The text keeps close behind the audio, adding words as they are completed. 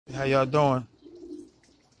How y'all doing?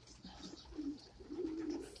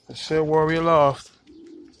 It's still Warrior Loft.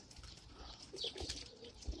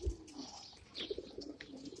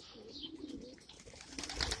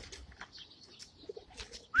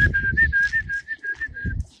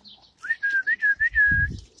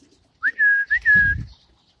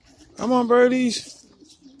 Come on, birdies.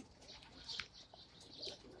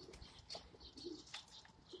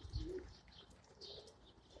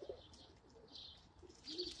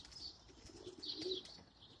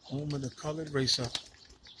 Home of the colored racer.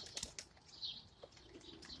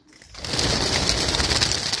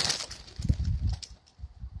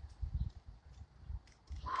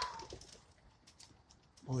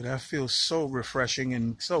 Boy, that feels so refreshing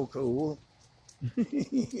and so cool.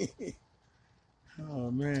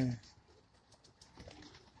 Oh, man.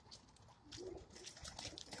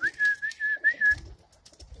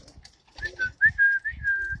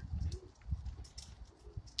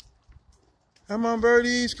 Come on,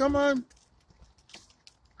 birdies. Come on.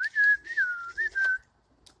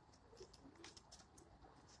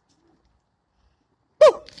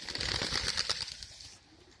 Woo!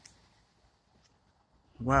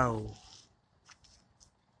 Wow.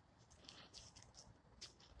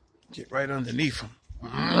 Get right underneath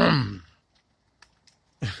them.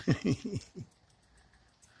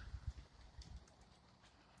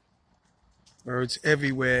 Birds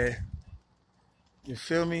everywhere. You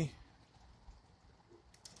feel me?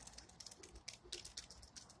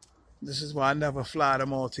 This is why I never fly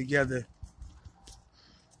them all together.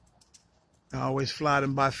 I always fly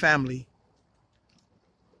them by family.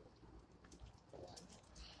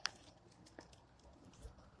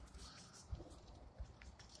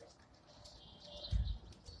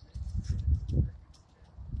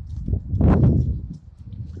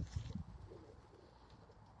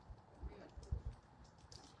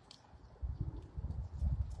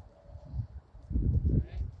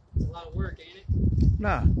 It's a lot of work, ain't it?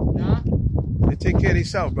 Nah. Nah? They take care of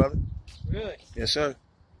themselves, brother. Really? Yes, sir.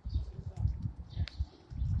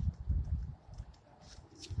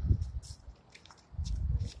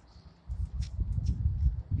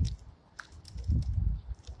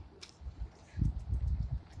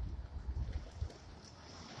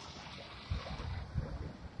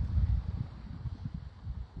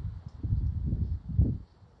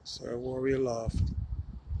 Sir Warrior Loft.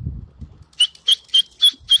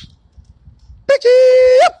 Pick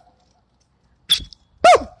it up!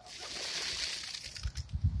 Boom!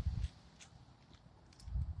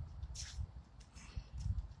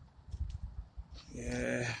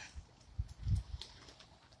 Yeah.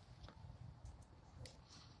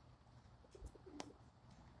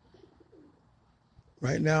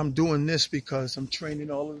 Right now I'm doing this because I'm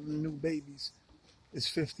training all of the new babies. There's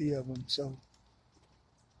 50 of them, so.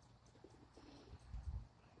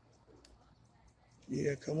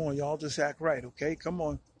 Yeah, come on, y'all just act right, okay? Come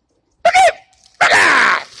on.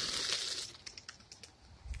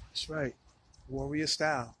 That's right. Warrior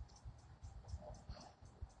style.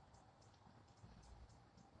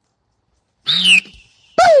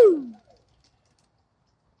 Woo!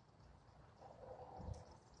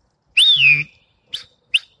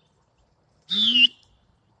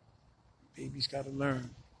 Babies gotta learn.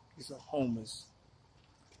 These are homers.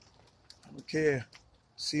 I don't care.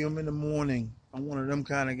 See them in the morning. I'm one of them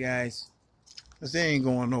kind of guys. Because they ain't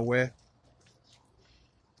going nowhere.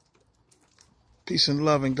 Peace and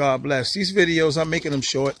love and God bless. These videos, I'm making them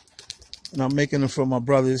short. And I'm making them for my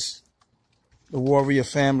brothers. The Warrior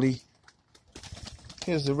family.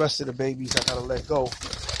 Here's the rest of the babies I gotta let go.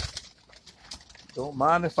 Don't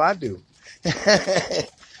mind if I do.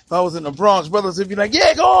 If I was in the Bronx, brothers would be like,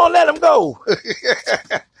 yeah, go on, let them go.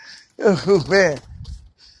 Oh, man.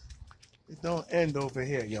 It don't end over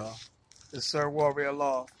here, y'all. It's Sir Warrior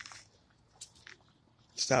Law.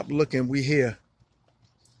 Stop looking, we here.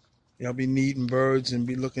 Y'all be needing birds and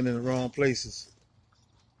be looking in the wrong places.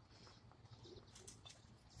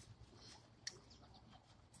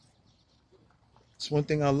 It's one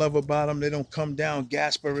thing I love about them. They don't come down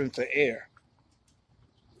gasping for air.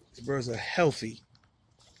 The birds are healthy.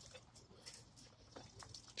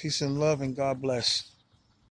 Peace and love and God bless.